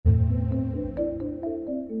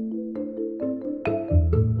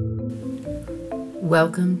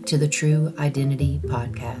Welcome to the True Identity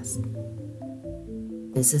Podcast.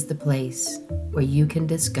 This is the place where you can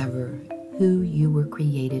discover who you were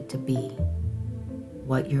created to be,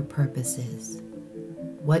 what your purpose is,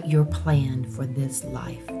 what your plan for this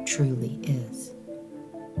life truly is.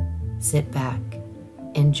 Sit back,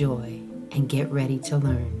 enjoy, and get ready to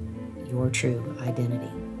learn your true identity.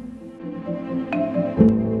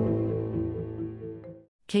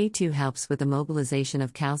 K2 helps with the mobilization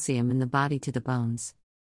of calcium in the body to the bones.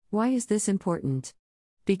 Why is this important?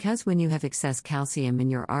 Because when you have excess calcium in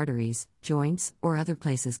your arteries, joints, or other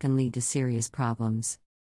places can lead to serious problems.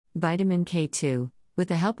 Vitamin K2, with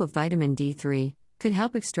the help of vitamin D3, could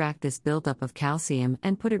help extract this buildup of calcium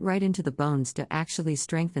and put it right into the bones to actually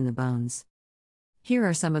strengthen the bones. Here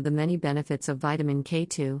are some of the many benefits of vitamin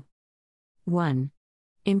K2. 1.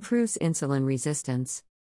 Improves insulin resistance.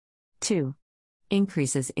 2.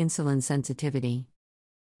 Increases insulin sensitivity.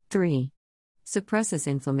 3. Suppresses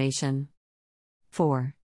inflammation.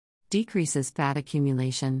 4. Decreases fat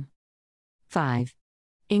accumulation. 5.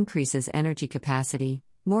 Increases energy capacity,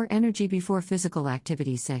 more energy before physical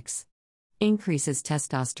activity. 6. Increases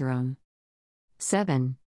testosterone.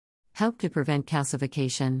 7. Help to prevent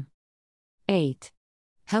calcification. 8.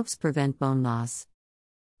 Helps prevent bone loss.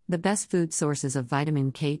 The best food sources of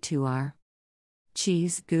vitamin K2 are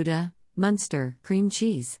cheese, Gouda, Munster, cream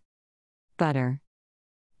cheese, butter,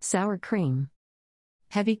 sour cream,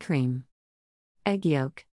 heavy cream, egg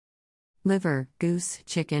yolk, liver, goose,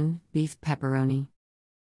 chicken, beef, pepperoni,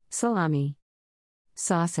 salami,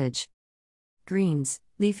 sausage, greens,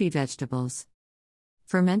 leafy vegetables,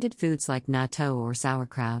 fermented foods like natto or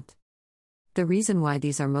sauerkraut. The reason why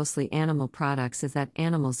these are mostly animal products is that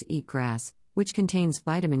animals eat grass, which contains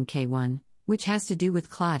vitamin K1, which has to do with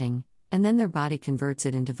clotting, and then their body converts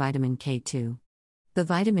it into vitamin K2. The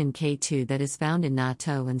vitamin K2 that is found in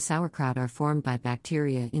natto and sauerkraut are formed by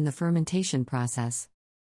bacteria in the fermentation process.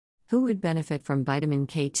 Who would benefit from vitamin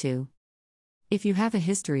K2? If you have a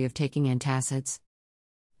history of taking antacids,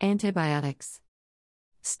 antibiotics,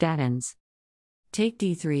 statins, take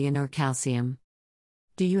D3 and or calcium.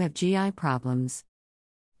 Do you have GI problems,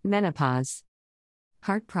 menopause,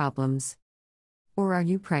 heart problems, or are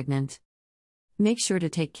you pregnant? Make sure to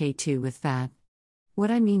take K2 with fat. What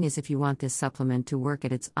I mean is, if you want this supplement to work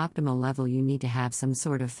at its optimal level, you need to have some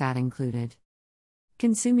sort of fat included.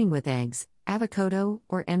 Consuming with eggs, avocado,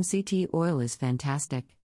 or MCT oil is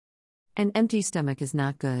fantastic. An empty stomach is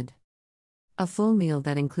not good. A full meal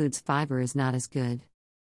that includes fiber is not as good.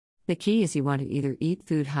 The key is you want to either eat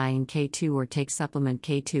food high in K2 or take supplement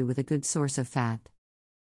K2 with a good source of fat.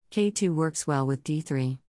 K2 works well with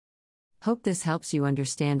D3. Hope this helps you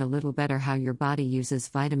understand a little better how your body uses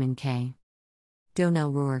vitamin K.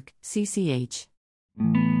 Donnell Rourke, CCH.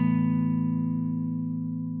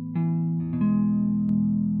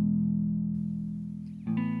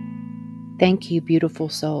 Thank you, beautiful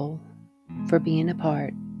soul, for being a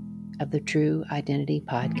part of the True Identity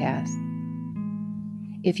Podcast.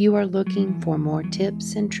 If you are looking for more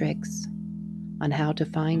tips and tricks on how to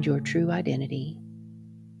find your true identity,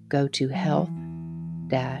 go to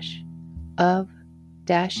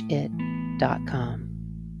health-of-it.com.